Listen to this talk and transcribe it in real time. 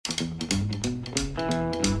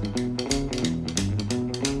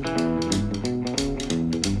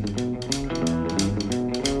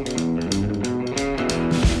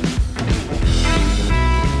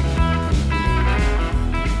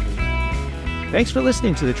Thanks for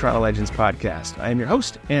listening to the Toronto Legends podcast. I am your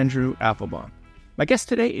host, Andrew Applebaum. My guest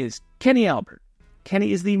today is Kenny Albert.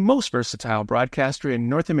 Kenny is the most versatile broadcaster in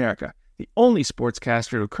North America, the only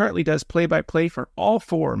sportscaster who currently does play-by-play for all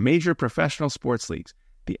four major professional sports leagues,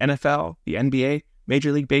 the NFL, the NBA,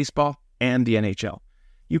 Major League Baseball, and the NHL.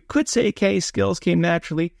 You could say Kenny's skills came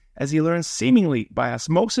naturally as he learned seemingly by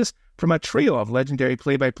osmosis from a trio of legendary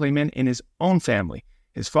play-by-play men in his own family,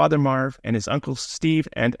 his father Marv and his uncles Steve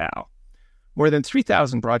and Al. More than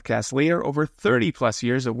 3,000 broadcasts later, over 30-plus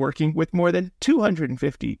years of working with more than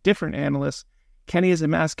 250 different analysts, Kenny has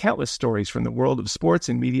amassed countless stories from the world of sports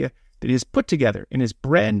and media that he has put together in his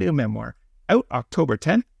brand new memoir, out October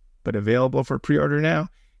 10th, but available for pre-order now,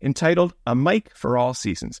 entitled A Mic for All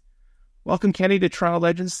Seasons. Welcome, Kenny, to Toronto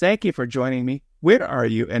Legends. Thank you for joining me. Where are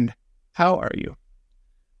you and how are you?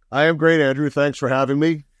 I am great, Andrew. Thanks for having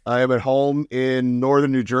me. I am at home in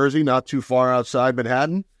northern New Jersey, not too far outside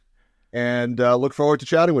Manhattan, and look forward to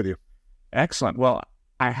chatting with you. Excellent. Well,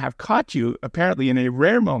 I have caught you apparently in a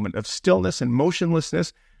rare moment of stillness and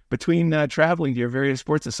motionlessness between traveling to your various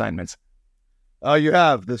sports assignments. You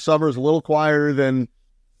have. The summer is a little quieter than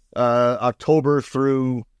October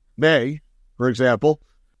through May, for example.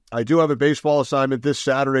 I do have a baseball assignment this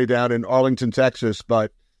Saturday down in Arlington, Texas,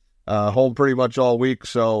 but home pretty much all week,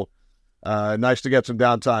 so nice to get some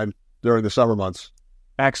downtime during the summer months.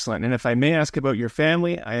 Excellent. And if I may ask about your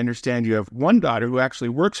family, I understand you have one daughter who actually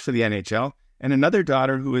works for the NHL and another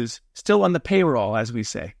daughter who is still on the payroll, as we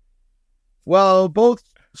say. Well, both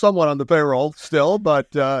somewhat on the payroll still,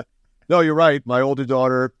 but no, you're right. My older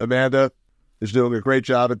daughter, Amanda, is doing a great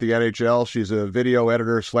job at the NHL. She's a video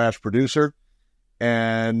editor/producer.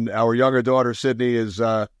 And our younger daughter, Sydney, is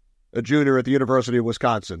a junior at the University of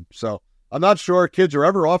Wisconsin. So I'm not sure kids are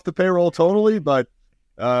ever off the payroll totally, but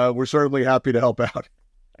we're certainly happy to help out.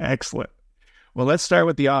 Excellent. Well, let's start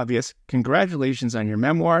with the obvious. Congratulations on your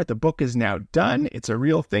memoir. The book is now done. It's a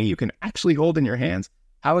real thing you can actually hold in your hands.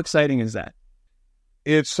 How exciting is that?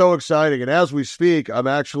 It's so exciting. And as we speak, I'm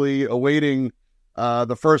actually awaiting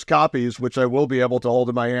the first copies, which I will be able to hold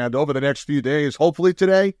in my hand over the next few days, hopefully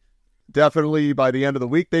today, definitely by the end of the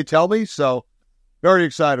week, they tell me. So very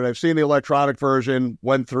excited. I've seen the electronic version,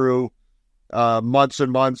 went through months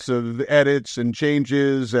and months of edits and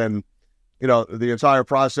changes and, the entire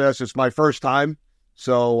process. It's my first time.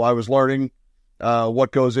 So I was learning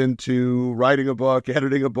what goes into writing a book,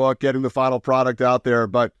 editing a book, getting the final product out there.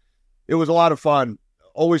 But it was a lot of fun.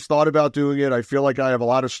 Always thought about doing it. I feel like I have a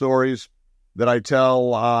lot of stories that I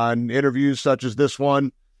tell on interviews such as this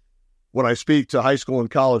one. When I speak to high school and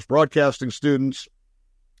college broadcasting students,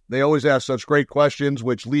 they always ask such great questions,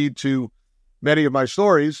 which lead to many of my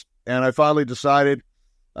stories. And I finally decided,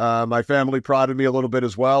 my family prodded me a little bit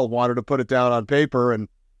as well, wanted to put it down on paper. And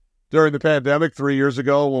during the pandemic 3 years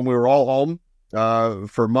ago, when we were all home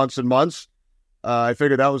for months and months, I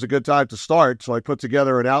figured that was a good time to start. So I put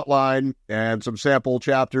together an outline and some sample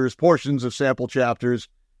chapters, portions of sample chapters.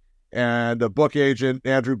 And a book agent,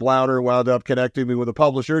 Andrew Blauner, wound up connecting me with a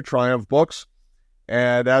publisher, Triumph Books.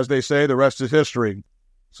 And as they say, the rest is history.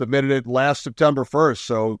 Submitted it last September 1st,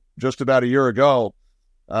 so just about a year ago.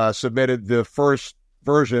 Submitted the first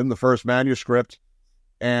version, the first manuscript,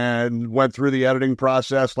 and went through the editing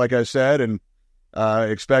process, like I said, and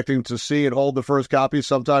expecting to see and hold the first copy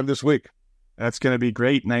sometime this week. That's going to be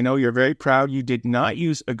great. And I know you're very proud you did not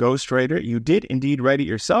use a ghostwriter. You did indeed write it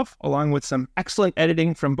yourself, along with some excellent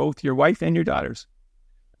editing from both your wife and your daughters.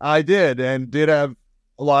 I did, and did have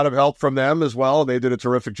a lot of help from them as well. They did a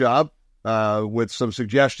terrific job with some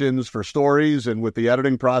suggestions for stories and with the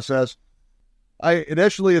editing process. I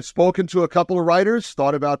initially had spoken to a couple of writers,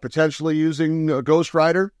 thought about potentially using a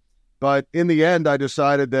ghostwriter, but in the end, I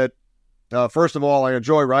decided that, first of all, I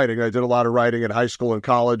enjoy writing. I did a lot of writing in high school and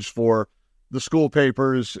college for the school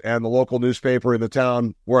papers and the local newspaper in the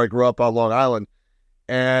town where I grew up on Long Island.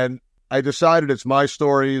 And I decided it's my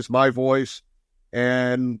stories, my voice,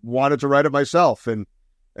 and wanted to write it myself. And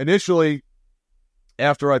initially,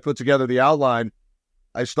 after I put together the outline,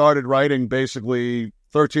 I started writing basically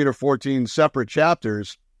 13 or 14 separate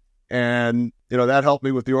chapters. And, that helped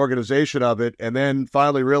me with the organization of it. And then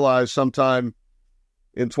finally realized sometime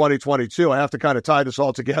in 2022, I have to kind of tie this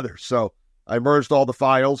all together. So I merged all the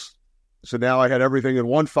files. So now I had everything in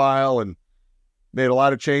one file and made a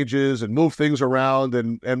lot of changes and moved things around.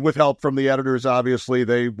 And with help from the editors, obviously,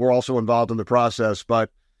 they were also involved in the process. But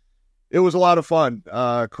it was a lot of fun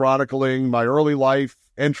chronicling my early life,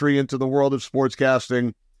 entry into the world of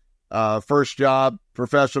sportscasting, first job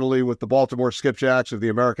professionally with the Baltimore Skipjacks of the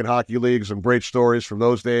American Hockey League, some great stories from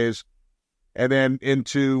those days. And then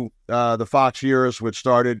into the Fox years, which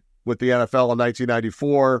started with the NFL in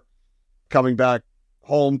 1994, coming back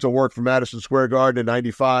home to work for Madison Square Garden in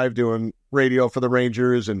 95, doing radio for the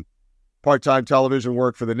Rangers and part-time television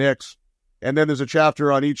work for the Knicks. And then there's a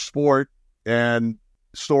chapter on each sport and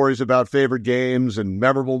stories about favorite games and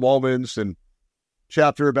memorable moments, and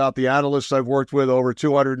chapter about the analysts I've worked with, over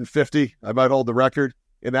 250. I might hold the record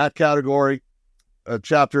in that category. A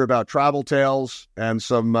chapter about travel tales and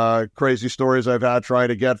some crazy stories I've had trying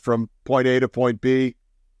to get from point A to point B.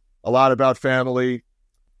 A lot about family.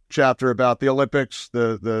 Chapter about the Olympics,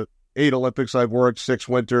 the 8 Olympics I've worked, 6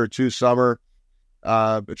 winter, 2 summer.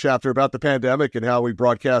 A chapter about the pandemic and how we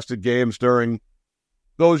broadcasted games during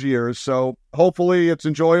those years. So hopefully it's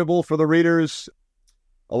enjoyable for the readers.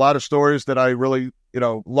 A lot of stories that I really,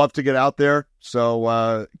 love to get out there.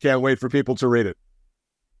 So can't wait for people to read it.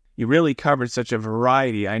 You really covered such a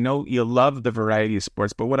variety. I know you love the variety of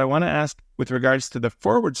sports, but what I want to ask with regards to the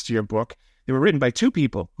forwards to your book, they were written by 2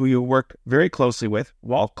 people who you work very closely with,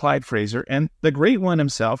 Walt Clyde Frazier and the great one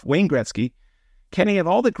himself, Wayne Gretzky. Kenny, of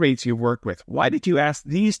all the greats you've worked with, why did you ask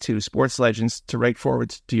these 2 sports legends to write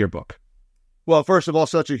forwards to your book? Well, first of all,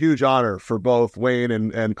 such a huge honor for both Wayne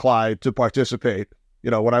and Clyde to participate.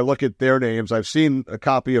 When I look at their names, I've seen a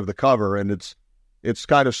copy of the cover, and it's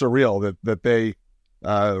kind of surreal that they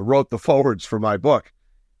wrote the forwards for my book.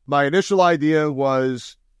 My initial idea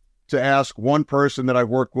was to ask one person that I've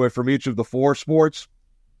worked with from each of the 4 sports,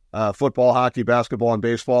 football, hockey, basketball, and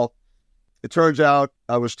baseball. It turns out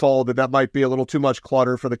I was told that might be a little too much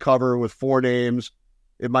clutter for the cover with 4 names.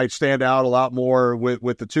 It might stand out a lot more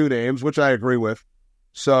with the 2 names, which I agree with.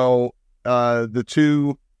 So the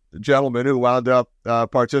 2 gentlemen who wound up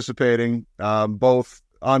participating, both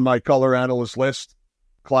on my color analyst list,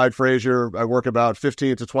 Clyde Frazier, I work about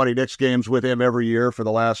 15 to 20 Knicks games with him every year for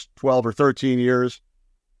the last 12 or 13 years.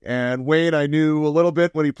 And Wayne, I knew a little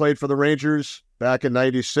bit when he played for the Rangers back in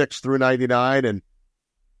 96 through 99, and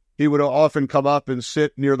he would often come up and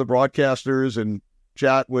sit near the broadcasters and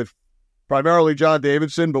chat with primarily John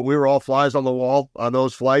Davidson, but we were all flies on the wall on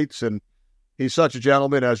those flights, and he's such a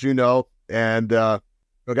gentleman, as you know, and I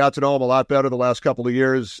got to know him a lot better the last couple of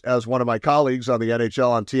years as one of my colleagues on the NHL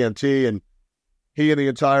on TNT, and he and the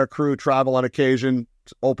entire crew travel on occasion,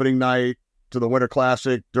 opening night to the Winter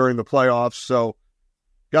Classic during the playoffs, so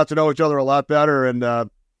got to know each other a lot better, and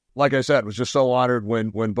like I said, was just so honored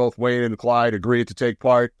when both Wayne and Clyde agreed to take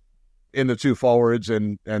part in the 2 forwards,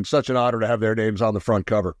 and such an honor to have their names on the front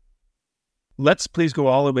cover. Let's please go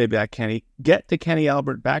all the way back, Kenny. Get the Kenny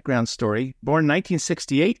Albert background story. Born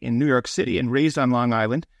 1968 in New York City and raised on Long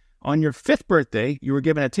Island. On your 5th birthday, you were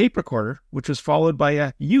given a tape recorder, which was followed by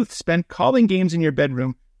a youth spent calling games in your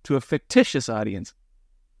bedroom to a fictitious audience.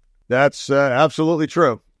 That's absolutely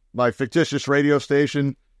true. My fictitious radio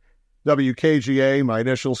station, WKGA, my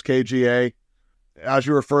initials KGA, as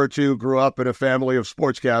you referred to, grew up in a family of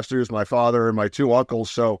sportscasters, my father and my 2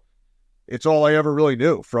 uncles, so it's all I ever really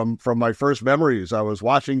knew from my first memories. I was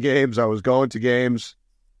watching games, I was going to games.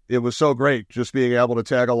 It was so great just being able to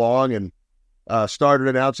tag along, and started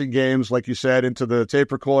announcing games, like you said, into the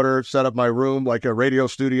tape recorder, set up my room like a radio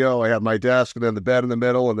studio. I had my desk and then the bed in the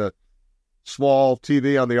middle and the small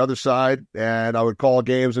TV on the other side, and I would call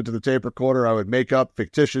games into the tape recorder. I would make up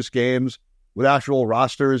fictitious games with actual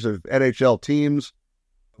rosters of NHL teams.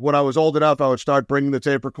 When I was old enough, I would start bringing the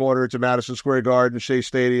tape recorder to Madison Square Garden, Shea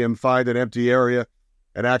Stadium, find an empty area,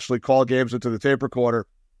 and actually call games into the tape recorder.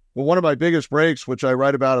 Well, one of my biggest breaks, which I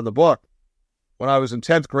write about in the book, when I was in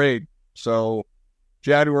 10th grade, so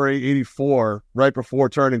January 84, right before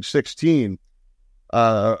turning 16,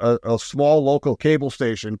 a small local cable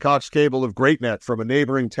station, Cox Cable of Great Neck from a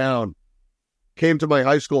neighboring town, came to my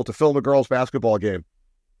high school to film a girls' basketball game.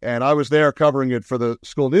 And I was there covering it for the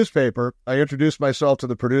school newspaper. I introduced myself to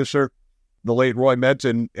the producer, the late Roy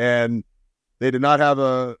Menton, and they did not have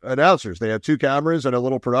announcers. They had 2 cameras and a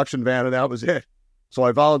little production van, and that was it. So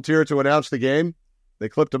I volunteered to announce the game. They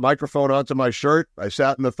clipped a microphone onto my shirt. I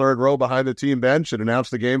sat in the 3rd row behind the team bench and announced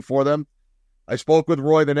the game for them. I spoke with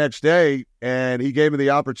Roy the next day, and he gave me the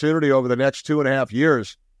opportunity over the next 2.5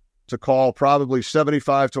 years to call probably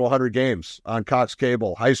 75 to 100 games on Cox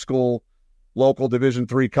Cable, high school, local Division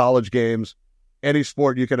III college games, any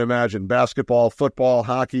sport you can imagine, basketball, football,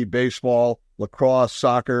 hockey, baseball, lacrosse,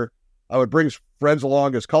 soccer. I would bring friends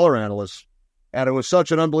along as color analysts, and it was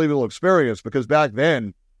such an unbelievable experience because back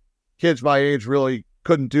then, kids my age really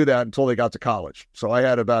couldn't do that until they got to college. So I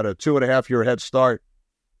had about a 2.5-year head start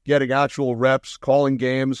getting actual reps, calling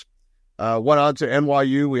games. Went on to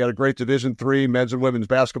NYU. We had a great Division III men's and women's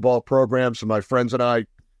basketball program, so my friends and I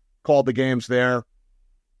called the games there.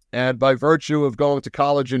 And by virtue of going to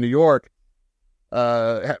college in New York,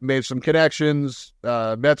 made some connections,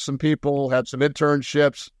 met some people, had some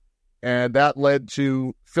internships, And that led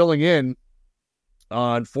to filling in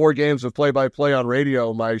on 4 games of play-by-play on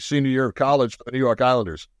radio my senior year of college for the New York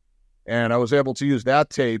Islanders. And I was able to use that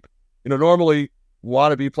tape. Normally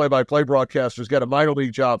wannabe play-by-play broadcasters get a minor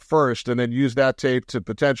league job first and then use that tape to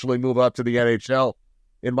potentially move up to the NHL.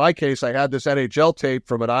 In my case, I had this NHL tape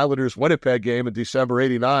from an Islanders Winnipeg game in December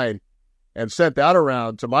 89 and sent that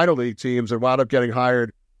around to minor league teams and wound up getting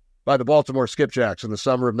hired by the Baltimore Skipjacks in the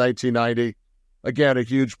summer of 1990. Again, a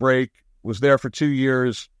huge break. Was there for 2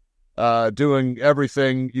 years, doing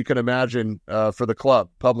everything you can imagine for the club,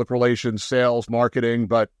 public relations, sales, marketing.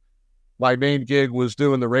 But my main gig was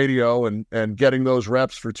doing the radio and getting those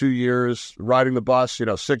reps for 2 years, riding the bus,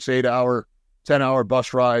 6, 8 hour, 10-hour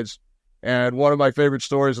bus rides. And one of my favorite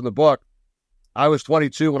stories in the book, I was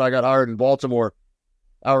 22 when I got hired in Baltimore.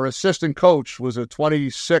 Our assistant coach was a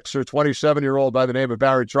 26 or 27-year-old by the name of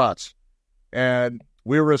Barry Trotz. And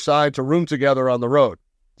we were assigned to room together on the road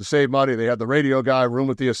to save money. They had the radio guy room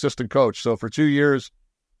with the assistant coach. So for 2 years,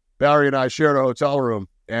 Barry and I shared a hotel room.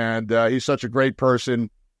 And he's such a great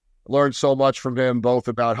person. Learned so much from him, both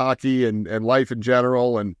about hockey and life in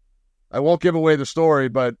general. And I won't give away the story,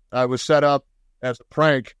 but I was set up as a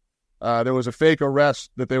prank. There was a fake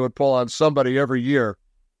arrest that they would pull on somebody every year.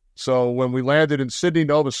 So when we landed in Sydney,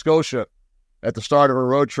 Nova Scotia at the start of a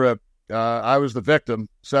road trip, I was the victim,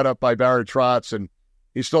 set up by Barry Trotz, and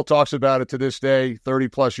he still talks about it to this day,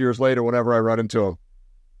 30-plus years later, whenever I run into him.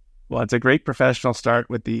 Well, it's a great professional start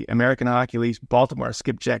with the American Hockey League's Baltimore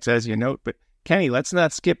Skipjacks, as you note. But Kenny, let's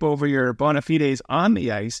not skip over your bona fides on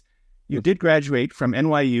the ice. You did graduate from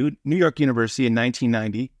NYU, New York University in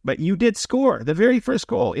 1990, but you did score the very first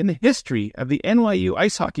goal in the history of the NYU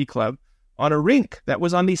Ice Hockey Club on a rink that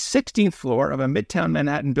was on the 16th floor of a Midtown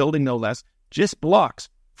Manhattan building, no less, just blocks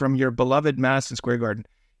from your beloved Madison Square Garden.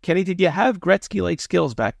 Kenny, did you have Gretzky-like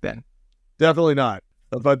skills back then? Definitely not,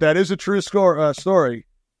 but that is a true story.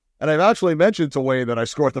 And I've actually mentioned to Wayne that I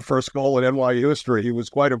scored the first goal in NYU history. He was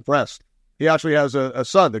quite impressed. He actually has a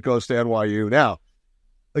son that goes to NYU now.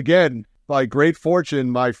 Again, by great fortune,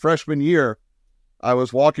 my freshman year, I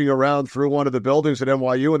was walking around through one of the buildings at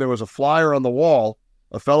NYU, and there was a flyer on the wall.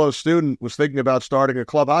 A fellow student was thinking about starting a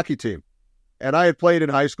club hockey team. And I had played in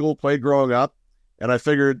high school, played growing up, and I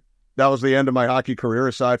figured that was the end of my hockey career,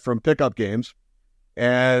 aside from pickup games.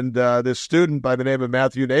 And this student by the name of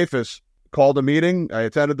Matthew Nafis called a meeting. I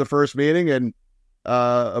attended the first meeting, and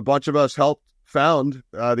a bunch of us helped found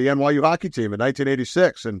the NYU hockey team in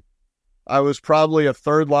 1986. And I was probably a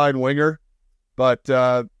third-line winger, but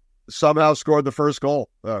somehow scored the first goal.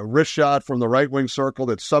 A wrist shot from the right wing circle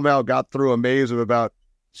that somehow got through a maze of about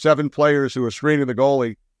 7 players who were screening the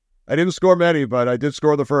goalie. I didn't score many, but I did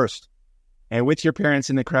score the first. And with your parents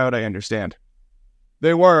in the crowd, I understand.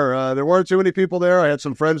 They were. There weren't too many people there. I had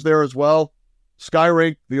some friends there as well. Sky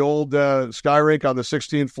Rink, the old Sky Rink on the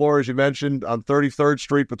 16th floor, as you mentioned, on 33rd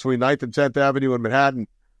Street between 9th and 10th Avenue in Manhattan.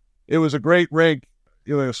 It was a great rink.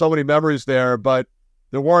 So many memories there, but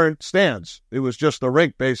there weren't stands. It was just the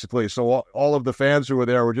rink, basically. So all of the fans who were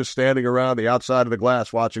there were just standing around the outside of the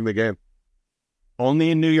glass watching the game.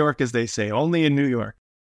 Only in New York, as they say. Only in New York.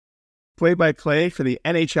 Play-by-play for the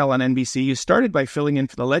NHL on NBC, you started by filling in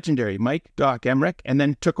for the legendary Mike Doc Emmerich and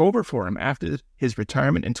then took over for him after his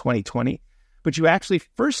retirement in 2020. But you actually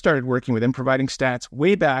first started working with him, providing stats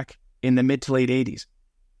way back in the mid to late 80s.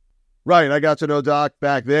 Right. I got to know Doc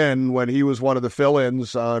back then when he was one of the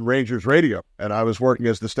fill-ins on Rangers radio, and I was working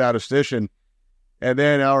as the statistician. And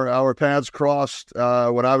then our paths crossed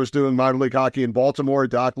when I was doing minor league hockey in Baltimore.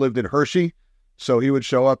 Doc lived in Hershey, so he would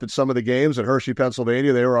show up at some of the games in Hershey,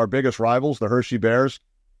 Pennsylvania. They were our biggest rivals, the Hershey Bears.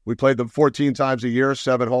 We played them 14 times a year,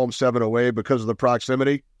 7 home, 7 away because of the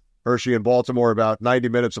proximity. Hershey and Baltimore about 90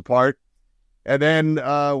 minutes apart. And then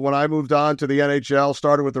when I moved on to the NHL,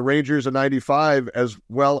 started with the Rangers in 95 as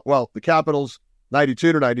well. Well, the Capitals,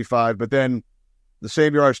 92 to 95. But then the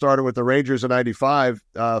same year I started with the Rangers in 95,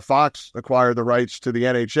 Fox acquired the rights to the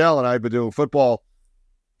NHL, and I'd been doing football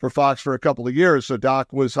for Fox for a couple of years. So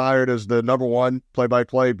Doc was hired as the number 1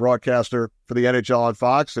 play-by-play broadcaster for the NHL on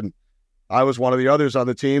Fox, and I was one of the others on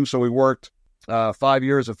the team. So we worked 5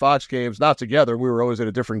 years of Fox games, not together. We were always at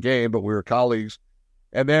a different game, but we were colleagues.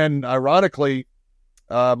 And then, ironically,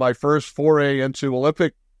 my first foray into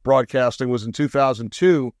Olympic broadcasting was in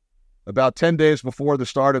 2002. About 10 days before the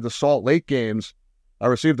start of the Salt Lake Games, I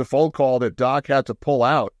received a phone call that Doc had to pull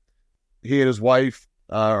out. He and his wife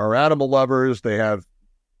are animal lovers. They have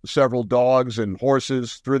several dogs and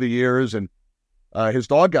horses through the years, and his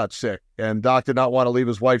dog got sick. And Doc did not want to leave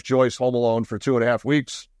his wife, Joyce, home alone for 2.5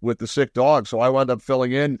 weeks with the sick dog. So I wound up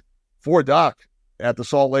filling in for Doc at the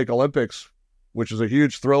Salt Lake Olympics, which was a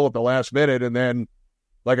huge thrill at the last minute. And then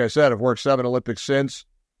like I said, I've worked 7 Olympics since.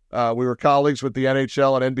 We were colleagues with the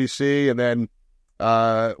NHL and NBC, and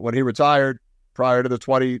then when he retired prior to the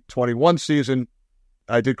 2021 season,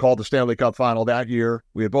 I did call the Stanley Cup final that year.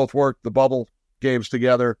 We had both worked the bubble games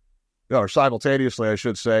together, or simultaneously, I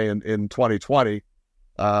should say, in 2020.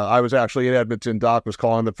 I was actually in Edmonton. Doc was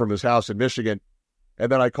calling them from his house in Michigan.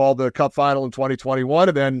 And then I called the Cup final in 2021,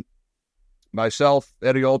 and then myself,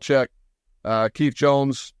 Eddie Olczyk, Keith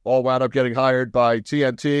Jones all wound up getting hired by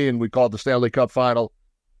TNT, and we called the Stanley Cup final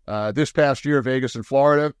this past year, Vegas and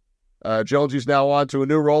Florida. Jonesy's now on to a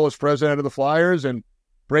new role as president of the Flyers, and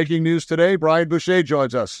breaking news today, Brian Boucher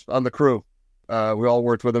joins us on the crew. We all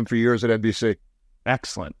worked with him for years at NBC.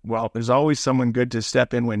 Excellent. Well, there's always someone good to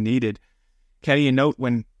step in when needed. Kenny, you note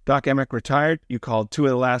when Doc Emrick retired, you called 2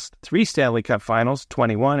 of the last 3 Stanley Cup finals,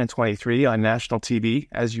 21 and 23, on national TV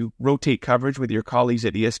as you rotate coverage with your colleagues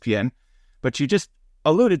at ESPN. But you just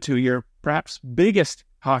alluded to your perhaps biggest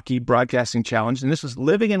hockey broadcasting challenge, and this was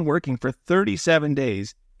living and working for 37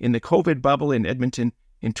 days in the COVID bubble in Edmonton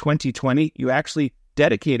in 2020. You actually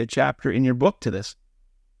dedicate a chapter in your book to this.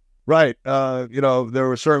 Right. There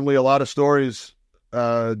were certainly a lot of stories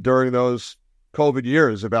during those COVID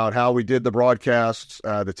years about how we did the broadcasts,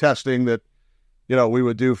 the testing that, we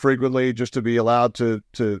would do frequently just to be allowed to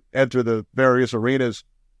enter the various arenas.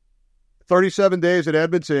 37 days at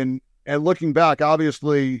Edmonton, and looking back,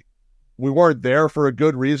 obviously, we weren't there for a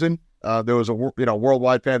good reason. There was a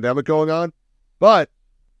worldwide pandemic going on. But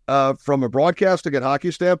from a broadcasting and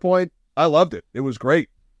hockey standpoint, I loved it. It was great.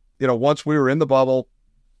 Once we were in the bubble,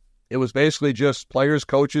 it was basically just players,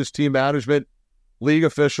 coaches, team management, league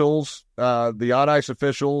officials, the on-ice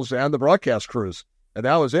officials, and the broadcast crews. And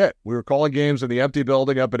that was it. We were calling games in the empty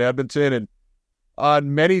building up in Edmonton. And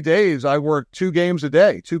on many days, I worked 2 games a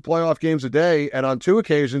day, 2 playoff games a day. And on 2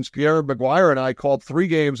 occasions, Pierre McGuire and I called 3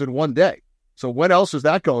 games in one day. So when else is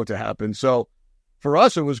that going to happen? So for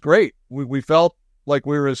us, it was great. We felt like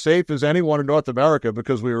we were as safe as anyone in North America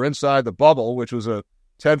because we were inside the bubble, which was a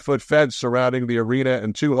 10-foot fence surrounding the arena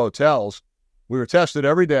and 2 hotels. We were tested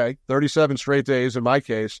every day, 37 straight days in my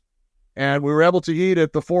case, and we were able to eat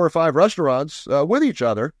at the 4 or 5 restaurants with each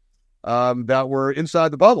other that were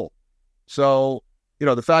inside the bubble. So,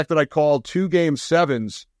 the fact that I called 2 Game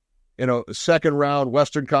 7s in a second-round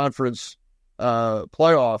Western Conference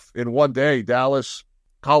playoff in one day, Dallas,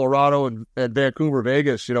 Colorado, and Vancouver,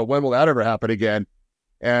 Vegas, when will that ever happen again?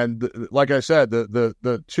 And like I said, the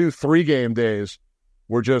 2-3 game days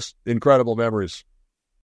were just incredible memories.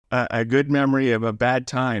 A good memory of a bad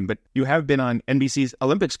time, but you have been on NBC's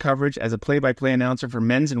Olympics coverage as a play-by-play announcer for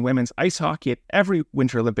men's and women's ice hockey at every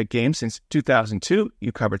Winter Olympic Games since 2002.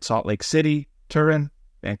 You covered Salt Lake City, Turin,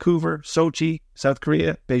 Vancouver, Sochi, South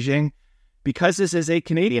Korea, Beijing. Because this is a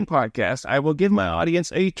Canadian podcast, I will give my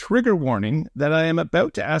audience a trigger warning that I am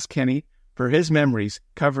about to ask Kenny for his memories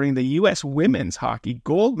covering the U.S. women's hockey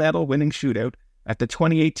gold medal winning shootout at the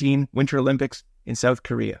 2018 Winter Olympics in South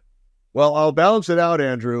Korea. Well, I'll balance it out,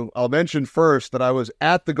 Andrew. I'll mention first that I was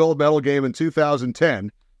at the gold medal game in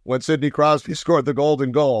 2010 when Sidney Crosby scored the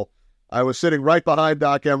golden goal. I was sitting right behind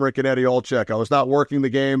Doc Emrick and Eddie Olczyk. I was not working the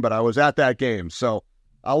game, but I was at that game. So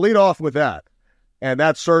I'll lead off with that. And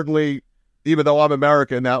that's certainly, even though I'm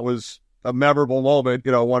American, that was a memorable moment,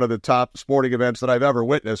 one of the top sporting events that I've ever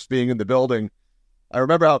witnessed, being in the building. I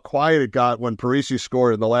remember how quiet it got when Parise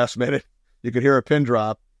scored in the last minute. You could hear a pin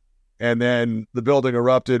drop. And then the building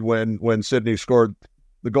erupted when Sidney scored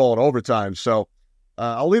the goal in overtime. So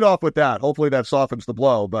I'll lead off with that. Hopefully that softens the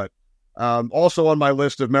blow. But also on my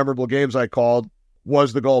list of memorable games I called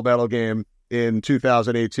was the gold medal game in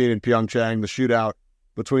 2018 in Pyeongchang, the shootout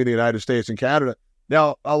between the United States and Canada.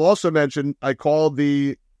 Now, I'll also mention I called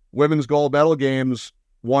the women's gold medal games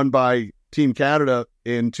won by Team Canada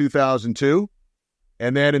in 2002.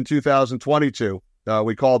 And then in 2022.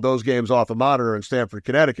 We called those games off a monitor in Stamford,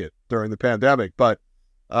 Connecticut during the pandemic. But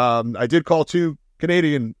I did call 2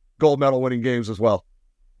 Canadian gold medal winning games as well.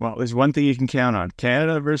 Well, there's one thing you can count on.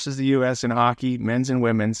 Canada versus the U.S. in hockey, men's and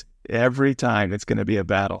women's. Every time it's going to be a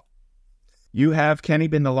battle. You have, Kenny,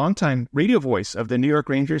 been the longtime radio voice of the New York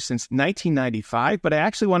Rangers since 1995. But I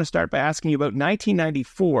actually want to start by asking you about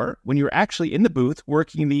 1994 when you were actually in the booth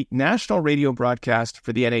working the national radio broadcast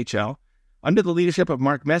for the NHL. Under the leadership of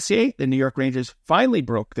Mark Messier, the New York Rangers finally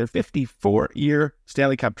broke their 54-year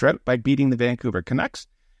Stanley Cup drought by beating the Vancouver Canucks.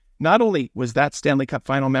 Not only was that Stanley Cup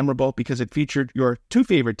final memorable because it featured your 2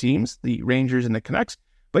 favorite teams, the Rangers and the Canucks,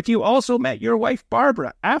 but you also met your wife,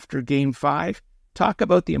 Barbara, after Game 5. Talk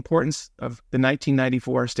about the importance of the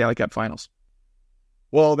 1994 Stanley Cup finals.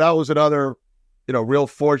 Well, that was another, real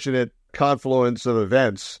fortunate confluence of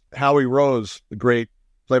events. Howie Rose, the great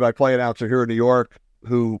play-by-play announcer here in New York,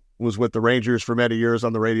 who was with the Rangers for many years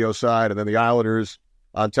on the radio side, and then the Islanders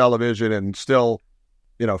on television, and still,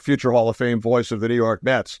 future Hall of Fame voice of the New York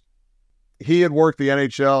Mets. He had worked the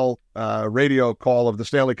NHL radio call of the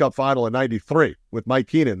Stanley Cup Final in '93 with Mike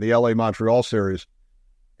Keenan, the LA-Montreal series.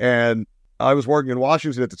 And I was working in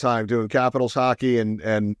Washington at the time doing Capitals hockey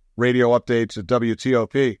and radio updates at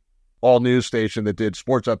WTOP, all news station that did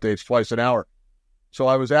sports updates twice an hour. So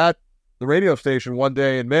I was at the radio station one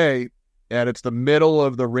day in May, and it's the middle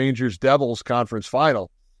of the Rangers-Devils conference final.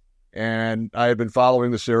 And I had been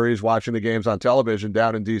following the series, watching the games on television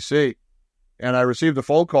down in D.C., and I received a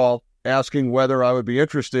phone call asking whether I would be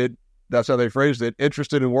interested, that's how they phrased it,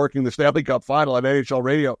 interested in working the Stanley Cup Final on NHL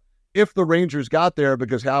radio if the Rangers got there,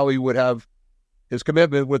 because Howie would have his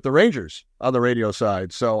commitment with the Rangers on the radio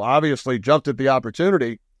side. So obviously jumped at the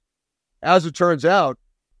opportunity. As it turns out,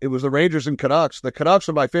 it was the Rangers and Canucks. The Canucks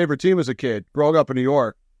were my favorite team as a kid, growing up in New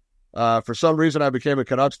York. For some reason, I became a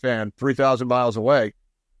Canucks fan 3,000 miles away.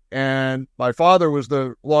 And my father was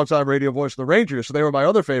the longtime radio voice of the Rangers, so they were my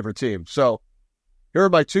other favorite team. So here are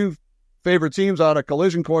my two favorite teams on a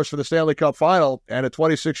collision course for the Stanley Cup Final. And at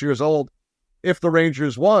 26 years old, if the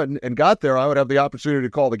Rangers won and got there, I would have the opportunity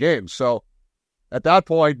to call the game. So at that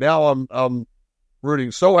point, now I'm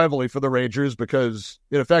rooting so heavily for the Rangers because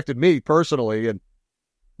it affected me personally. And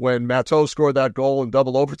when Matteau scored that goal in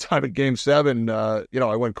double overtime in Game 7, I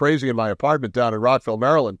went crazy in my apartment down in Rockville,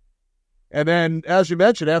 Maryland. And then, as you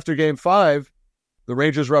mentioned, after Game 5, the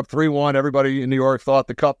Rangers were up 3-1. Everybody in New York thought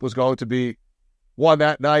the Cup was going to be won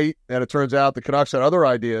that night, and it turns out the Canucks had other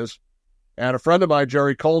ideas. And a friend of mine,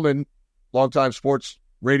 Jerry Coleman, longtime sports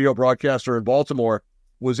radio broadcaster in Baltimore,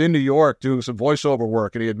 was in New York doing some voiceover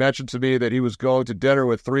work, and he had mentioned to me that he was going to dinner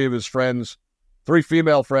with three of his friends, three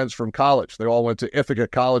female friends from college. They all went to Ithaca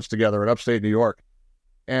College together in upstate New York.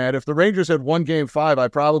 And if the Rangers had won Game 5, I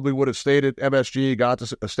probably would have stayed at MSG, got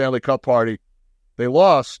to a Stanley Cup party. They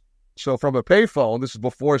lost. So from a payphone, this is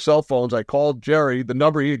before cell phones, I called Jerry, the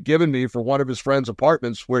number he had given me for one of his friends'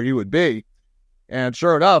 apartments where he would be. And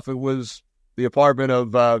sure enough, it was the apartment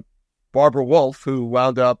of Barbara Wolf, who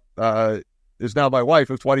wound up, is now my wife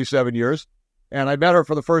of 27 years. And I met her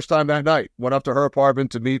for the first time that night. Went up to her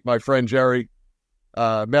apartment to meet my friend Jerry.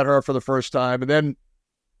 Met her for the first time. And then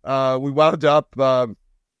we wound up,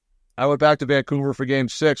 I went back to Vancouver for Game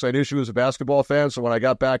 6. I knew she was a basketball fan, so when I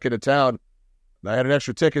got back into town, I had an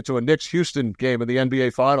extra ticket to a Knicks-Houston game in the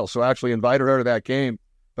NBA Finals, so I actually invited her to that game.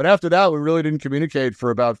 But after that, we really didn't communicate for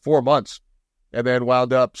about 4 months, and then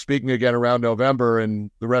wound up speaking again around November, and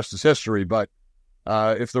the rest is history. But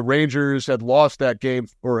if the Rangers had lost that game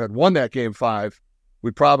or had won that Game 5, we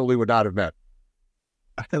probably would not have met.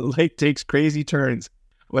 Life takes crazy turns.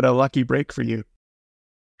 What a lucky break for you.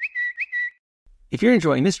 If you're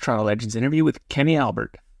enjoying this Toronto Legends interview with Kenny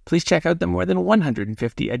Albert, please check out the more than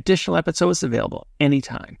 150 additional episodes available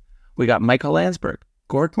anytime. We got Michael Landsberg,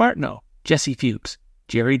 Gord Martineau, Jesse Fuchs,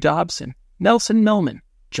 Jerry Dobson, Nelson Millman,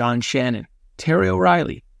 John Shannon, Terry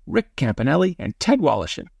O'Reilly, Rick Campanelli, and Ted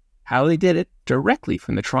Wallachin. How they did it directly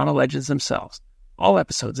from the Toronto Legends themselves. All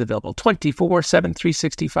episodes available 24/7,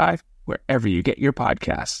 365, wherever you get your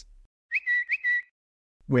podcasts.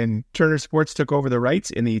 When Turner Sports took over the rights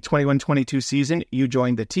in the 21-22 season, you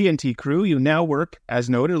joined the TNT crew. You now work, as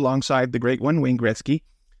noted, alongside the great one, Wayne Gretzky.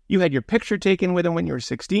 You had your picture taken with him when you were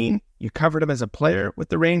 16. You covered him as a player with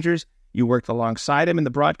the Rangers. You worked alongside him in the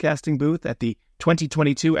broadcasting booth at the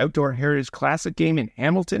 2022 Outdoor Heritage Classic game in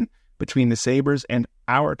Hamilton between the Sabres and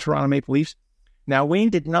our Toronto Maple Leafs. Now, Wayne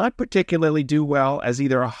did not particularly do well as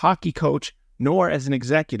either a hockey coach nor as an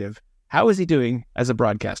executive. How is he doing as a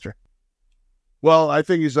broadcaster? Well, I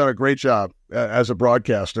think he's done a great job as a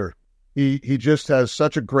broadcaster. He just has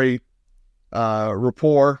such a great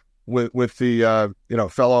rapport with the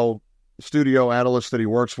fellow studio analysts that he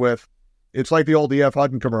works with. It's like the old E.F.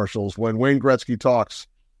 Hutton commercials. When Wayne Gretzky talks,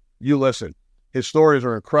 you listen. His stories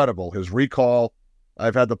are incredible. His recall.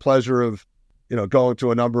 I've had the pleasure of going to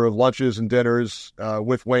a number of lunches and dinners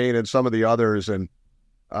with Wayne and some of the others, and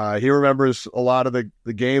he remembers a lot of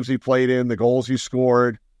the games he played in, the goals he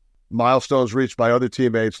scored, milestones reached by other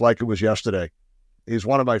teammates like it was yesterday. He's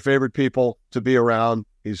one of my favorite people to be around.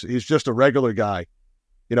 He's just a regular guy.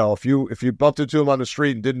 If you bumped into him on the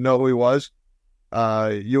street and didn't know who he was,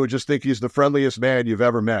 you would just think he's the friendliest man you've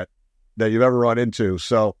ever met, that you've ever run into.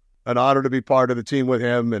 So an honor to be part of the team with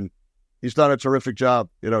him, and he's done a terrific job.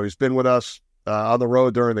 He's been with us on the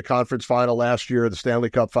road during the conference final last year, the Stanley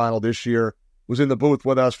Cup final this year, was in the booth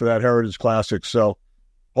with us for that Heritage Classic. So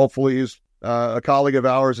hopefully he's a colleague of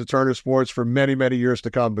ours at Turner Sports for many, many years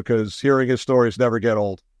to come, because hearing his stories never get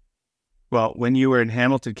old. Well, when you were in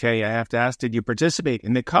Hamilton, Kenny, I have to ask, did you participate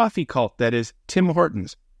in the coffee cult that is Tim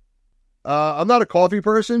Hortons? I'm not a coffee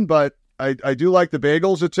person, but I do like the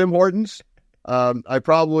bagels at Tim Hortons. I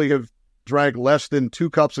probably have drank less than 2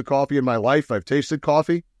 cups of coffee in my life. I've tasted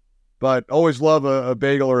coffee, but always love a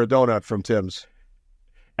bagel or a donut from Tim's.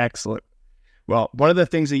 Excellent. Well, one of the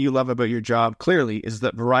things that you love about your job, clearly, is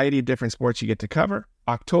the variety of different sports you get to cover.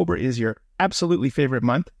 October is your absolutely favorite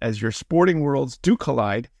month as your sporting worlds do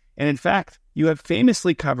collide. And in fact, you have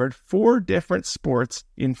famously covered 4 different sports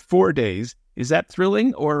in 4 days. Is that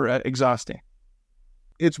thrilling or exhausting?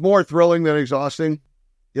 It's more thrilling than exhausting.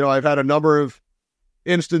 I've had a number of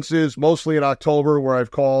instances, mostly in October, where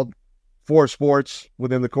I've called 4 sports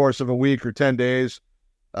within the course of a week or 10 days.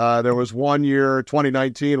 There was one year,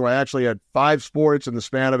 2019, where I actually had 5 sports in the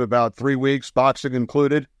span of about 3 weeks, boxing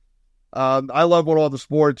included. I love when all the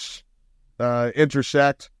sports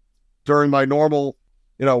intersect. During my normal,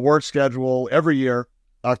 work schedule every year,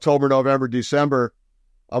 October, November, December,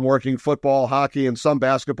 I'm working football, hockey, and some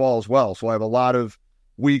basketball as well. So I have a lot of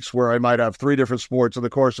weeks where I might have 3 different sports in the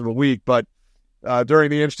course of a week. But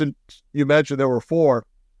during the instant you mentioned, there were 4,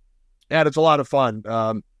 and it's a lot of fun.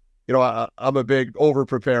 I'm a big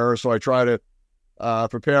over-preparer, so I try to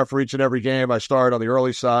prepare for each and every game. I start on the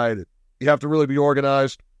early side. You have to really be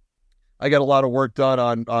organized. I get a lot of work done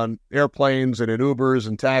on airplanes and in Ubers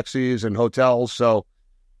and taxis and hotels, so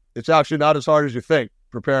it's actually not as hard as you think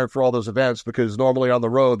preparing for all those events, because normally on the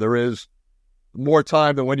road there is more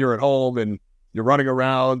time than when you're at home and you're running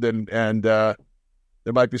around and there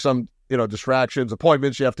might be some distractions,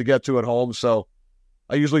 appointments you have to get to at home. So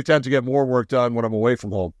I usually tend to get more work done when I'm away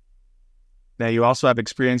from home. Now, you also have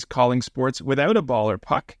experience calling sports without a ball or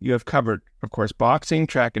puck. You have covered, of course, boxing,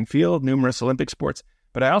 track and field, numerous Olympic sports.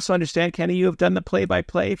 But I also understand, Kenny, you have done the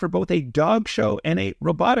play-by-play for both a dog show and a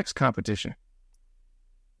robotics competition.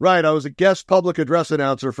 Right. I was a guest public address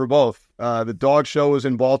announcer for both. The dog show was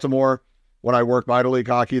in Baltimore when I worked minor league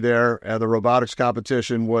hockey there, and the robotics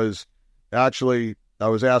competition was actually, I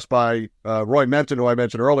was asked by Roy Menton, who I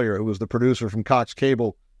mentioned earlier, who was the producer from Cox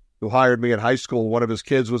Cable, who hired me in high school. One of his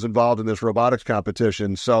kids was involved in this robotics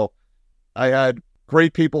competition. So I had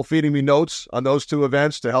great people feeding me notes on those 2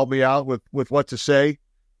 events to help me out with what to say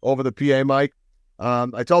over the PA mic.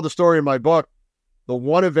 I tell the story in my book. The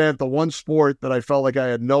one event, the one sport that I felt like I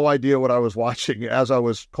had no idea what I was watching as I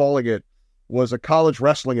was calling it was a college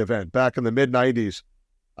wrestling event back in the mid-'90s.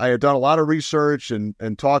 I had done a lot of research and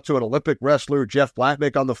talked to an Olympic wrestler, Jeff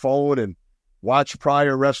Blatnick, on the phone and watched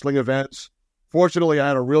prior wrestling events. Fortunately, I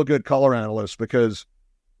had a real good color analyst, because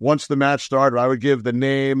once the match started, I would give the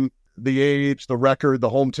name, the age, the record,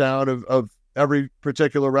 the hometown of every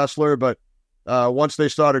particular wrestler. But once they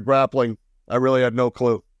started grappling, I really had no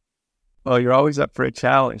clue. Well, you're always up for a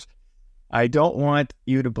challenge. I don't want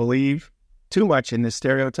you to believe too much in the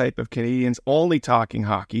stereotype of Canadians only talking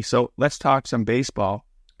hockey, so let's talk some baseball.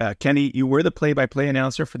 Kenny, you were the play-by-play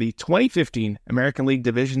announcer for the 2015 American League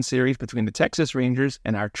Division Series between the Texas Rangers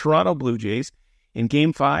and our Toronto Blue Jays. In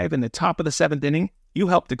Game 5, in the top of the 7th inning, you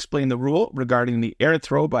helped explain the rule regarding the errant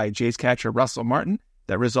throw by Jays catcher Russell Martin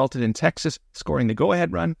that resulted in Texas scoring the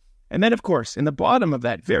go-ahead run. And then, of course, in the bottom of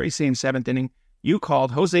that very same 7th inning, you called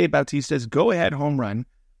Jose Bautista's go-ahead home run,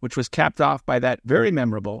 which was capped off by that very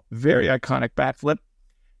memorable, very iconic bat flip.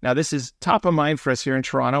 Now, this is top of mind for us here in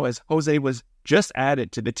Toronto, as Jose was just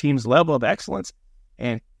added to the team's level of excellence.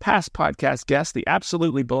 And past podcast guest, the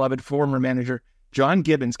absolutely beloved former manager John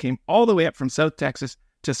Gibbons, came all the way up from South Texas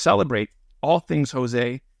to celebrate all things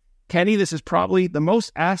Jose. Kenny, this is probably the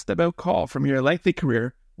most asked about call from your lengthy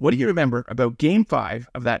career. What do you remember about Game 5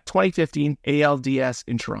 of that 2015 ALDS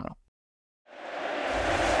in Toronto?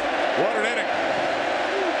 What an inning.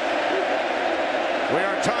 We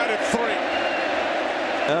are tied at 3.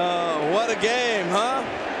 What a game, huh?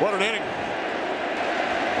 What an inning.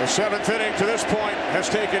 The 7th inning to this point has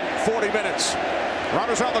taken 40 minutes.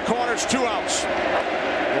 Runners on the corners, 2 outs. The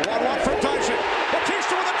 1-1 from Tyson.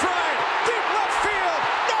 Bautista with a drive. Deep left field.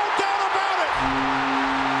 No doubt about it.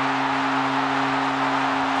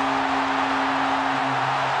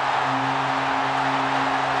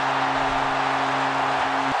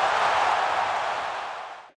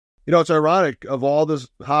 It's ironic, of all the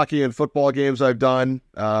hockey and football games I've done,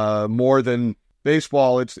 more than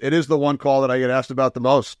baseball, it is the one call that I get asked about the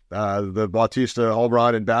most, the Bautista home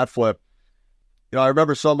run and bat flip. I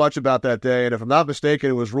remember so much about that day, and if I'm not mistaken,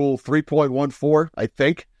 it was Rule 3.14, I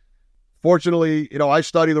think. Fortunately, I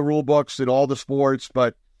study the rule books in all the sports,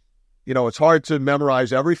 but, it's hard to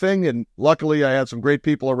memorize everything, and luckily I had some great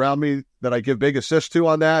people around me that I give big assists to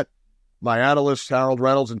on that. My analysts, Harold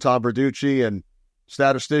Reynolds and Tom Verducci, and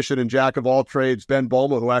statistician and jack of all trades, Ben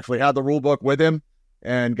Bowman, who actually had the rule book with him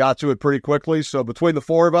and got to it pretty quickly. So between the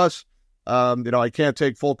four of us, I can't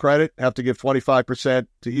take full credit. I have to give 25%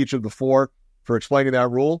 to each of the four for explaining that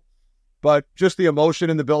rule. But just the emotion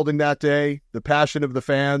in the building that day, the passion of the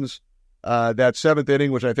fans, that seventh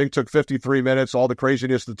inning, which I think took 53 minutes, all the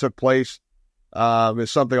craziness that took place,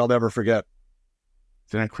 is something I'll never forget.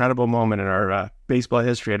 It's an incredible moment in our baseball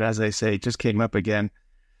history, and as I say, it just came up again.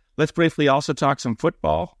 Let's briefly also talk some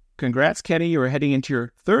football. Congrats, Kenny. You are heading into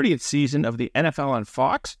your 30th season of the NFL on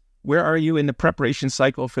Fox. Where are you in the preparation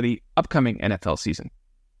cycle for the upcoming NFL season?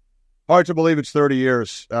 Hard to believe it's 30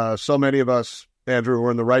 years. So many of us, Andrew,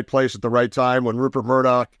 were in the right place at the right time when Rupert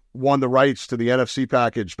Murdoch won the rights to the NFC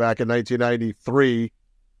package back in 1993,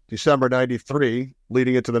 December 93,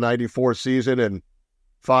 leading into the 94 season. And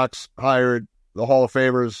Fox hired the Hall of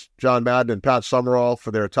Famers, John Madden and Pat Summerall,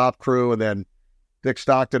 for their top crew, and then Dick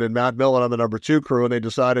Stockton and Matt Millen on the number 2 crew. And they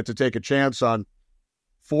decided to take a chance on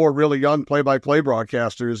 4 really young play-by-play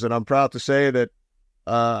broadcasters. And I'm proud to say that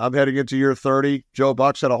I'm heading into year 30. Joe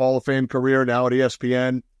Buck's had a Hall of Fame career now at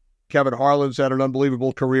ESPN. Kevin Harlan's had an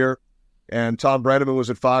unbelievable career. And Tom Brenneman was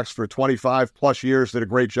at Fox for 25 plus years, did a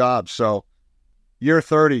great job. So year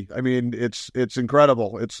 30, I mean, it's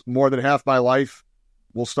incredible. It's more than half my life.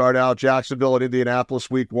 We'll start out Jacksonville and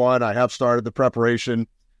Indianapolis week 1. I have started the preparation,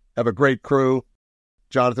 have a great crew.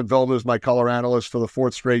 Jonathan Vilma is my color analyst for the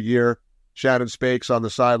 4th straight year. Shannon Spakes on the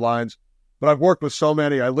sidelines. But I've worked with so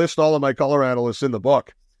many. I list all of my color analysts in the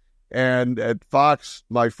book. And at Fox,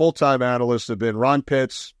 my full-time analysts have been Ron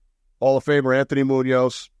Pitts, Hall of Famer Anthony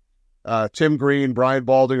Munoz, Tim Green, Brian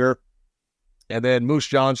Baldinger, and then Moose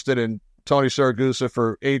Johnston and Tony Siragusa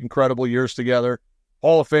for 8 incredible years together.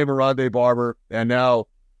 Hall of Famer Rondé Barber, and now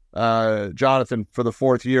Jonathan for the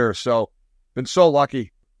 4th year. So been so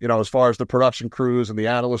lucky, as far as the production crews and the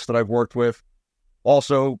analysts that I've worked with.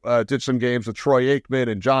 Also did some games with Troy Aikman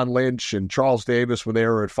and John Lynch and Charles Davis when they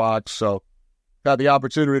were at Fox. So had the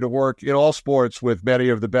opportunity to work in all sports with many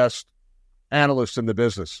of the best analysts in the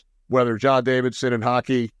business, whether John Davidson in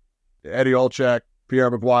hockey, Eddie Olczyk, Pierre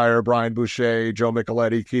McGuire, Brian Boucher, Joe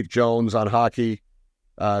Micheletti, Keith Jones on hockey,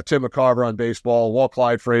 Tim McCarver on baseball, Walt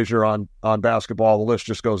Clyde Frazier on basketball. The list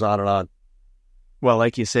just goes on and on. Well,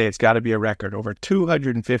 like you say, it's got to be a record. Over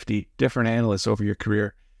 250 different analysts over your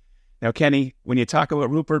career. Now, Kenny, when you talk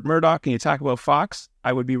about Rupert Murdoch and you talk about Fox,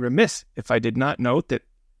 I would be remiss if I did not note that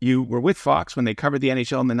you were with Fox when they covered the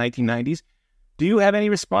NHL in the 1990s. Do you have any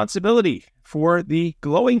responsibility for the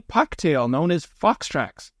glowing pucktail known as Fox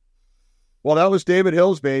Tracks? Well, that was David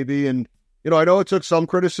Hill's baby. And, I know it took some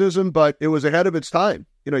criticism, but it was ahead of its time.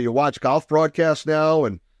 You watch golf broadcasts now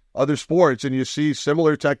and other sports, and you see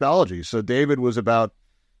similar technology. So David was about,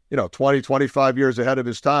 20, 25 years ahead of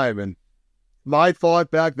his time. And my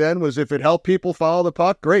thought back then was if it helped people follow the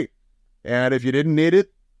puck, great. And if you didn't need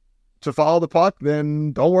it to follow the puck,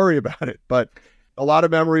 then don't worry about it. But a lot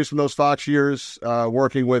of memories from those Fox years,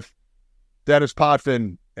 working with Dennis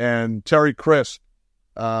Potvin and Terry Crisp,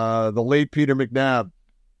 the late Peter McNabb,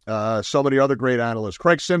 so many other great analysts.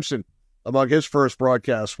 Craig Simpson, among his first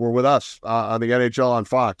broadcasts, were with us on the NHL on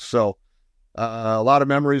Fox. So a lot of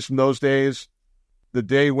memories from those days. The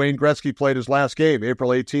day Wayne Gretzky played his last game,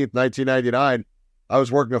 April 18th, 1999, I was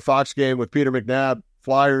working a Fox game with Peter McNabb,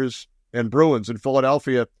 Flyers, and Bruins in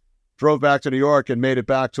Philadelphia, drove back to New York and made it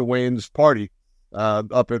back to Wayne's party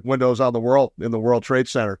up at Windows on the World in the World Trade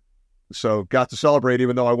Center. So got to celebrate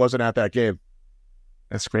even though I wasn't at that game.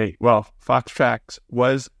 That's great. Well, Fox Tracks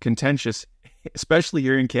was contentious, especially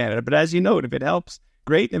here in Canada. But as you note, if it helps,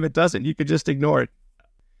 great. If it doesn't, you could just ignore it.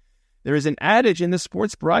 There is an adage in the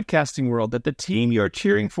sports broadcasting world that the team you're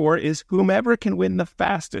cheering for is whomever can win the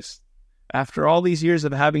fastest. After all these years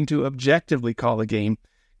of having to objectively call a game,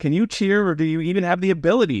 can you cheer, or do you even have the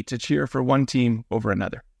ability to cheer for one team over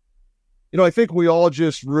another? I think we all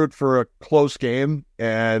just root for a close game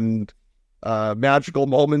and magical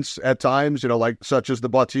moments at times, like such as the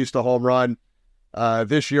Bautista home run.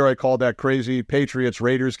 This year I called that crazy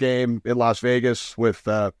Patriots-Raiders game in Las Vegas with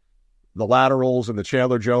the laterals and the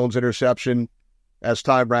Chandler Jones interception as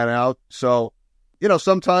time ran out. So,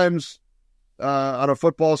 sometimes on a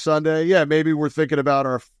football Sunday, maybe we're thinking about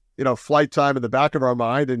our, flight time in the back of our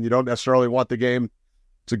mind, and you don't necessarily want the game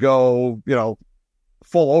to go,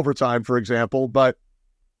 full overtime, for example. But,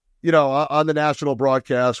 on the national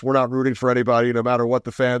broadcast, we're not rooting for anybody, no matter what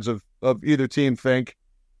the fans of either team think.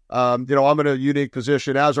 I'm in a unique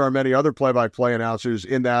position, as are many other play-by-play announcers,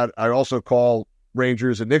 in that I also call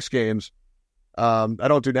Rangers and Knicks games. I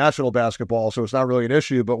don't do national basketball, so it's not really an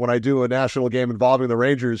issue. But when I do a national game involving the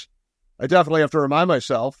Rangers, I definitely have to remind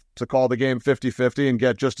myself to call the game 50-50 and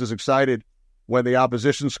get just as excited when the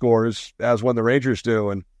opposition scores as when the Rangers do.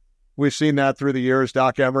 And we've seen that through the years.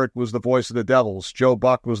 Doc Emmerich was the voice of the Devils. Joe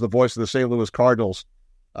Buck was the voice of the St. Louis Cardinals.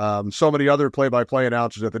 So many other play-by-play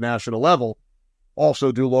announcers at the national level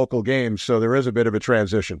also do local games, so there is a bit of a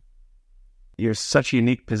transition. You're such a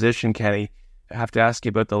unique position, Kenny. I have to ask you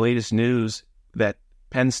about the latest news that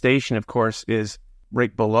Penn Station, of course, is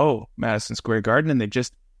right below Madison Square Garden, and they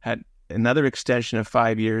just had another extension of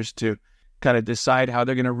 5 years to kind of decide how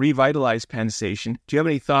they're going to revitalize Penn Station. Do you have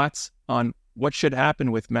any thoughts on what should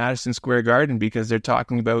happen with Madison Square Garden, because they're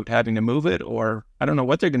talking about having to move it, or I don't know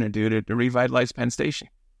what they're going to do to revitalize Penn Station?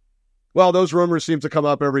 Well, those rumors seem to come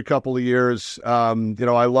up every couple of years. I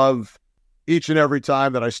love each and every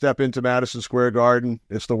time that I step into Madison Square Garden.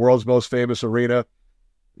 It's the world's most famous arena.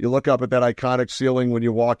 You look up at that iconic ceiling when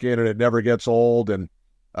you walk in and it never gets old. And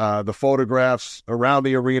the photographs around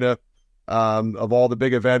the arena of all the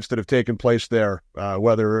big events that have taken place there,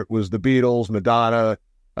 whether it was the Beatles, Madonna,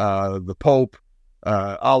 the Pope,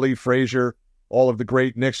 Ali Frazier, all of the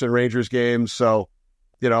great Knicks and Rangers games. So,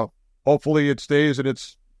 hopefully it stays in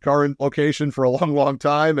its current location for a long, long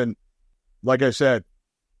time. And like I said,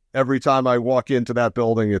 every time I walk into that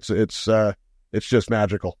building, it's just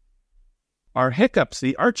magical. Are hiccups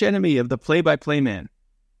the arch enemy of the play-by-play man?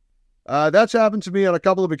 That's happened to me on a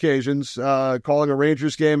couple of occasions. Calling a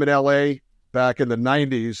Rangers game in L.A. back in the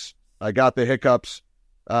 90s, I got the hiccups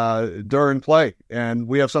during play. And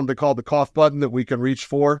we have something called the cough button that we can reach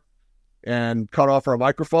for and cut off our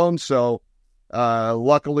microphone. So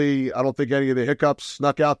luckily, I don't think any of the hiccups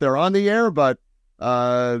snuck out there on the air, but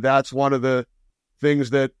that's one of the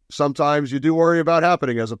things that sometimes you do worry about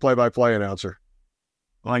happening as a play-by-play announcer.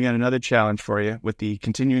 Well, I got another challenge for you. With the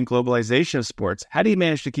continuing globalization of sports, how do you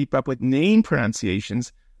manage to keep up with name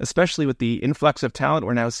pronunciations, especially with the influx of talent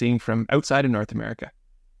we're now seeing from outside of North America?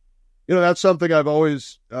 That's something I've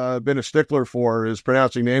always been a stickler for, is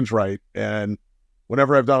pronouncing names right. And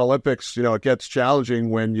whenever I've done Olympics, it gets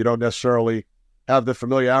challenging when you don't necessarily have the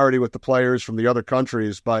familiarity with the players from the other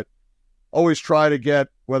countries, but always try to get,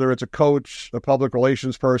 whether it's a coach, a public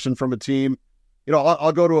relations person from a team,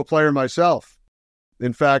 I'll go to a player myself.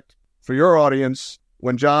 In fact, for your audience,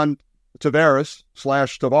 when John Tavares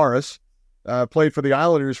played for the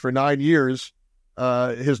Islanders for 9 years,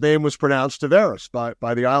 his name was pronounced Tavares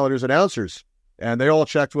by the Islanders announcers, and they all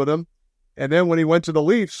checked with him. And then when he went to the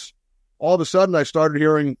Leafs, all of a sudden I started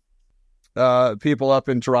hearing people up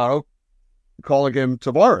in Toronto calling him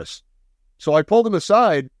Tavares. So I pulled him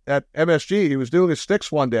aside at MSG. He was doing his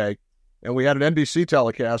sticks one day, and we had an NBC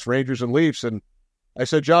telecast, Rangers and Leafs, and I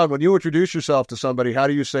said, John, when you introduce yourself to somebody, how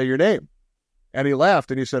do you say your name? And he laughed,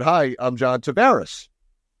 and he said, hi, I'm John Tavares.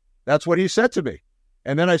 That's what he said to me.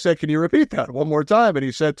 And then I said, can you repeat that one more time? And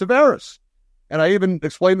he said, Tavares. And I even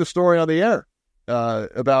explained the story on the air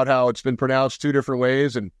about how it's been pronounced two different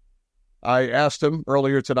ways. And I asked him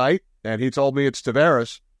earlier tonight, and he told me it's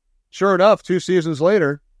Tavares. Sure enough, 2 seasons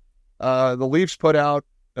later, the Leafs put out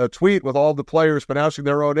a tweet with all the players pronouncing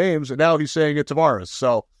their own names, and now he's saying it Tavares.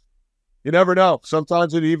 So you never know.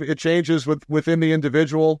 Sometimes it changes within the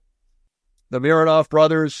individual. The Mironov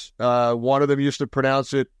brothers, one of them used to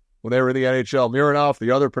pronounce it when they were in the NHL, Mironov.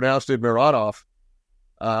 The other pronounced it Mironov.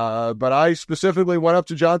 But I specifically went up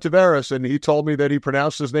to John Tavares, and he told me that he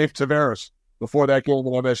pronounced his name Tavares before that game in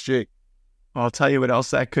MSG. I'll tell you what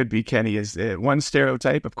else that could be, Kenny, is one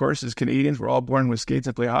stereotype, of course, is Canadians. We're all born with skates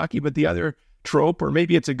and play hockey, but the other trope, or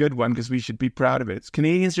maybe it's a good one because we should be proud of it, is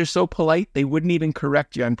Canadians are so polite, they wouldn't even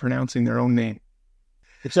correct you on pronouncing their own name.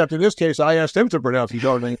 Except in this case, I asked him to pronounce his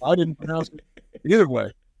own name. I didn't pronounce it either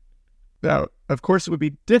way. Now, of course, it would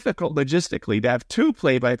be difficult logistically to have 2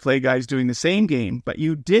 play-by-play guys doing the same game, but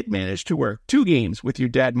you did manage to work 2 games with your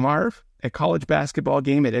dad, Marv, a college basketball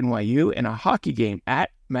game at NYU, and a hockey game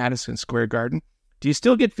at Madison Square Garden. Do you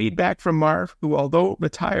still get feedback from Marv, who, although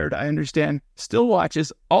retired, I understand, still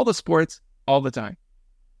watches all the sports all the time?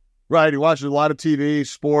 Right. He watches a lot of TV,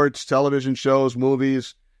 sports, television shows,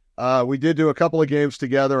 movies. We did do a couple of games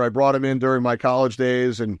together. I brought him in during my college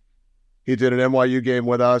days, and he did an NYU game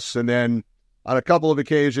with us. And then on a couple of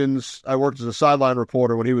occasions, I worked as a sideline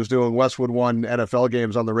reporter when he was doing Westwood One NFL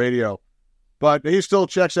games on the radio. But he still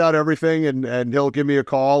checks out everything, and he'll give me a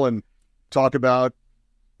call and talk about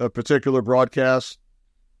a particular broadcast.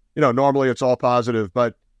 Normally it's all positive,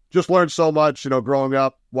 but just learned so much, growing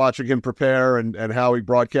up, watching him prepare and how he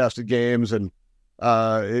broadcasted games. And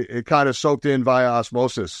it kind of soaked in via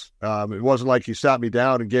osmosis. It wasn't like he sat me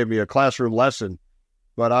down and gave me a classroom lesson,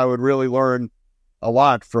 but I would really learn a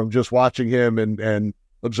lot from just watching him and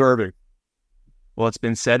observing. Well, it's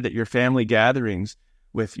been said that your family gatherings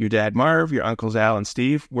with your dad, Marv, your uncles, Al and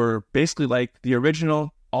Steve, were basically like the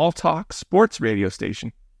original All Talk sports radio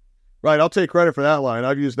station. Right, I'll take credit for that line.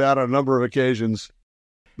 I've used that on a number of occasions.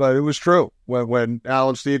 But it was true. When Al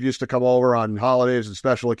and Steve used to come over on holidays and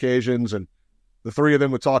special occasions, and the three of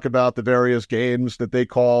them would talk about the various games that they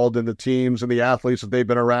called and the teams and the athletes that they've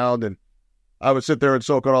been around, and I would sit there and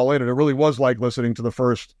soak it all in, and it really was like listening to the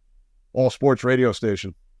first all-sports radio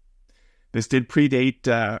station. This did predate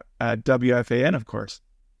WFAN, of course.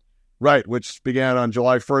 Right, which began on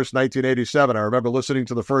July 1st, 1987. I remember listening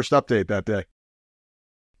to the first update that day.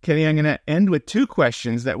 Kenny, I'm going to end with two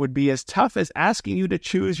questions that would be as tough as asking you to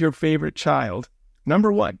choose your favorite child.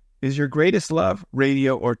 Number one, is your greatest love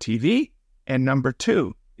radio or TV? And number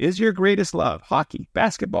two, is your greatest love hockey,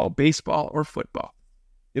 basketball, baseball, or football?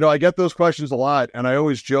 You know, I get those questions a lot, and I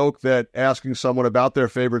always joke that asking someone about their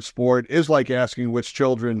favorite sport is like asking which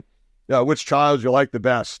child you like the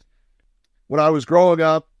best. When I was growing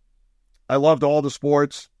up, I loved all the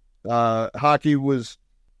sports. Hockey was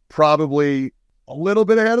probably a little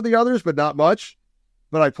bit ahead of the others, but not much.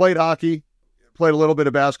 But I played hockey, played a little bit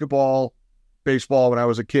of basketball, baseball when I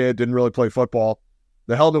was a kid, didn't really play football.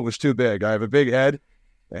 The helmet was too big. I have a big head.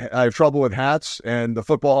 I have trouble with hats, and the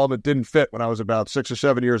football helmet didn't fit when I was about 6 or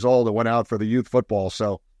 7 years old and went out for the youth football.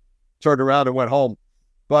 So turned around and went home.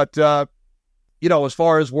 But, as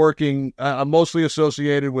far as working, I'm mostly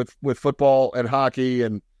associated with football and hockey,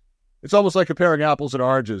 and it's almost like comparing apples and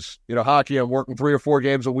oranges. Hockey, I'm working 3 or 4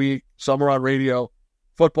 games a week. Some are on radio.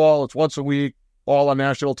 Football, it's once a week, all on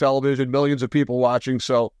national television, millions of people watching.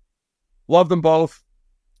 So love them both.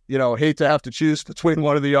 Hate to have to choose between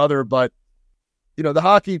one or the other. But, the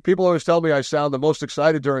hockey, people always tell me I sound the most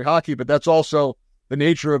excited during hockey, but that's also the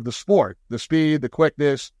nature of the sport, the speed, the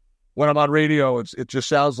quickness. When I'm on radio, it just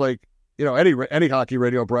sounds like, any hockey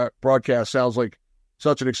radio broadcast sounds like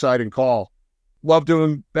such an exciting call. Love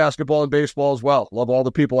doing basketball and baseball as well. Love all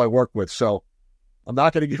the people I work with. So I'm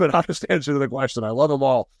not going to give an honest answer to the question. I love them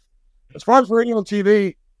all. As far as radio and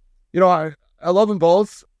TV, I love them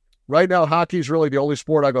both. Right now, hockey is really the only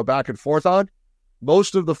sport I go back and forth on.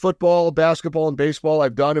 Most of the football, basketball, and baseball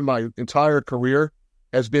I've done in my entire career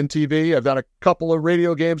has been TV. I've done a couple of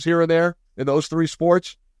radio games here and there in those 3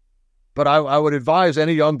 sports. But I would advise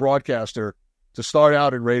any young broadcaster to start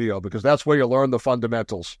out in radio because that's where you learn the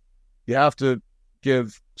fundamentals. You have to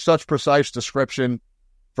give such precise description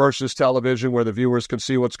versus television where the viewers can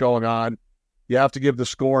see what's going on. You have to give the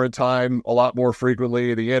score and time a lot more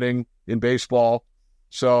frequently, the inning in baseball.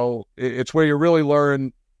 So it's where you really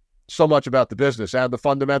learn so much about the business and the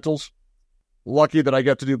fundamentals. Lucky that I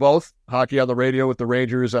get to do both, hockey on the radio with the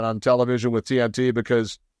Rangers and on television with TNT,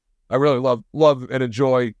 because I really love and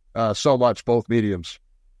enjoy so much both mediums.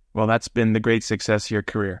 Well, that's been the great success of your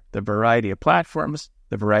career, the variety of platforms,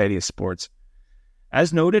 the variety of sports.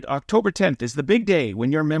 As noted, October 10th is the big day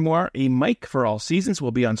when your memoir, A Mic for All Seasons,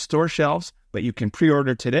 will be on store shelves, but you can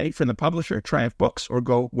pre-order today from the publisher, Triumph Books, or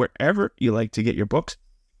go wherever you like to get your books.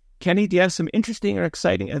 Kenny, do you have some interesting or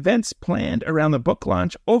exciting events planned around the book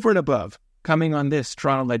launch over and above coming on this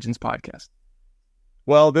Toronto Legends podcast?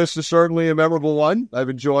 Well, this is certainly a memorable one. I've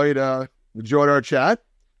enjoyed our chat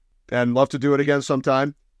and love to do it again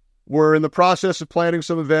sometime. We're in the process of planning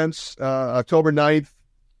some events. October 9th,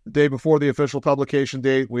 the day before the official publication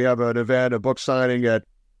date, we have an event, a book signing at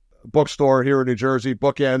a bookstore here in New Jersey,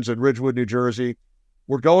 Bookends in Ridgewood, New Jersey.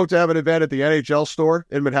 We're going to have an event at the NHL store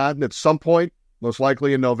in Manhattan at some point, most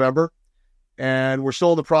likely in November. And we're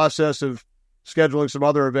still in the process of scheduling some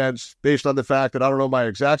other events based on the fact that I don't know my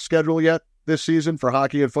exact schedule yet this season for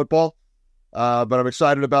hockey and football. But I'm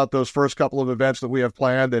excited about those first couple of events that we have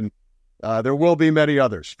planned, and there will be many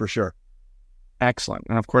others for sure. Excellent.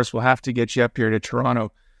 And of course, we'll have to get you up here to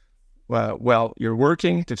Toronto while you're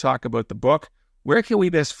working to talk about the book. Where can we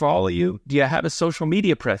best follow you? Do you have a social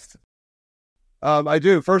media presence? I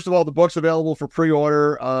do. First of all, the book's available for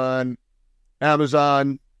pre-order on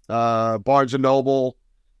Amazon, Barnes & Noble.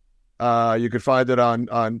 You can find it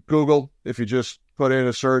on Google if you just put in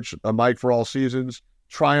a search, A Mic for All Seasons.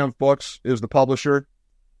 Triumph Books is the publisher.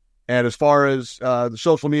 And as far as the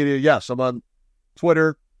social media, yes, I'm on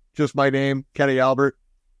Twitter, just my name, Kenny Albert.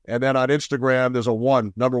 And then on Instagram, there's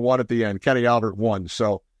a number 1 at the end, Kenny Albert 1.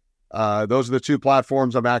 So those are the 2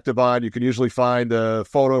 platforms I'm active on. You can usually find a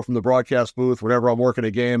photo from the broadcast booth whenever I'm working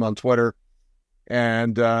a game on Twitter.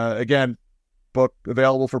 And again, book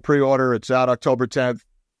available for pre-order. It's out October 10th.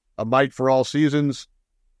 A Mic for All Seasons,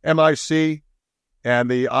 MIC,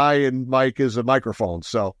 and the I in Mic is a microphone.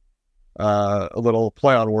 So a little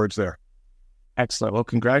play on words there. Excellent. Well,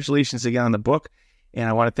 congratulations again on the book. And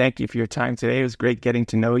I want to thank you for your time today. It was great getting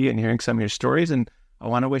to know you and hearing some of your stories. And I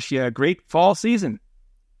want to wish you a great fall season.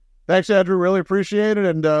 Thanks, Andrew. Really appreciate it.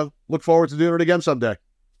 And look forward to doing it again someday.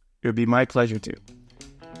 it would be my pleasure to.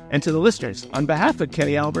 And to the listeners, on behalf of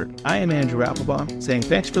Kenny Albert, I am Andrew Applebaum, saying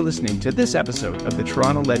thanks for listening to this episode of the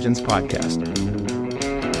Toronto Legends Podcast.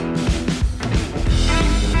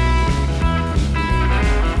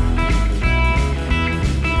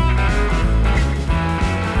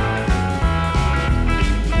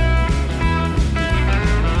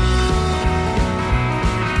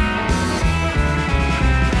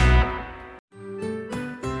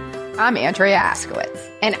 I'm Andrea Askowitz.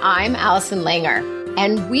 And I'm Allison Langer.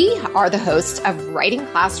 And we are the hosts of Writing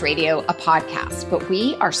Class Radio, a podcast, but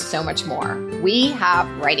we are so much more. We have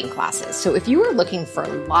writing classes. So if you are looking for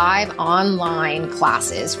live online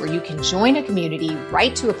classes where you can join a community,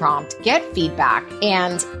 write to a prompt, get feedback,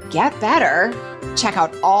 and get better, check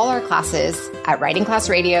out all our classes at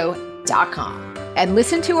writingclassradio.com. And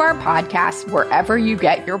listen to our podcast wherever you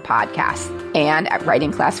get your podcasts and at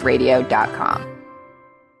writingclassradio.com.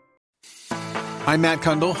 I'm Matt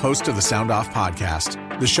Kundle, host of the Sound Off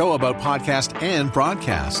Podcast, the show about podcast and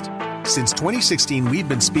broadcast. Since 2016, we've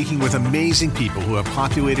been speaking with amazing people who have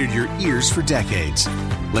populated your ears for decades.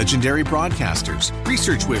 Legendary broadcasters,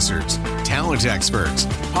 research wizards, talent experts,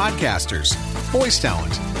 podcasters, voice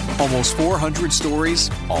talent. Almost 400 stories,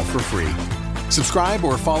 all for free. Subscribe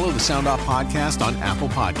or follow the Sound Off Podcast on Apple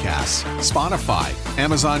Podcasts, Spotify,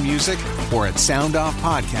 Amazon Music, or at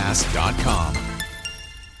soundoffpodcast.com.